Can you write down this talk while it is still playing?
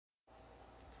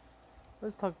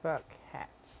Let's talk about cats.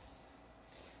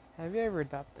 Have you ever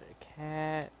adopted a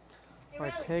cat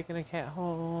or taken a cat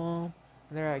home?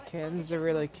 And they're like kittens, they're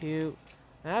really cute.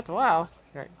 And after a while,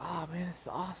 you're like, oh man, this is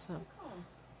awesome.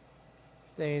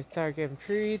 Then you start giving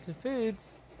treats and foods.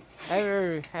 Have you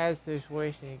ever had a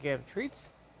situation you give them treats,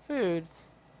 foods,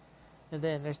 and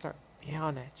then they start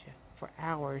meowing at you for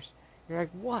hours? You're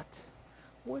like, what?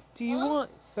 What do you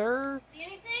want, sir? See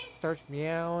anything? Starts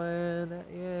meowing at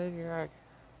you, and you're like,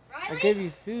 Riley? I give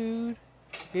you food,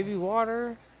 give you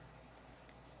water.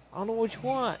 I don't know what you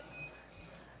want.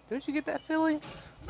 Don't you get that feeling?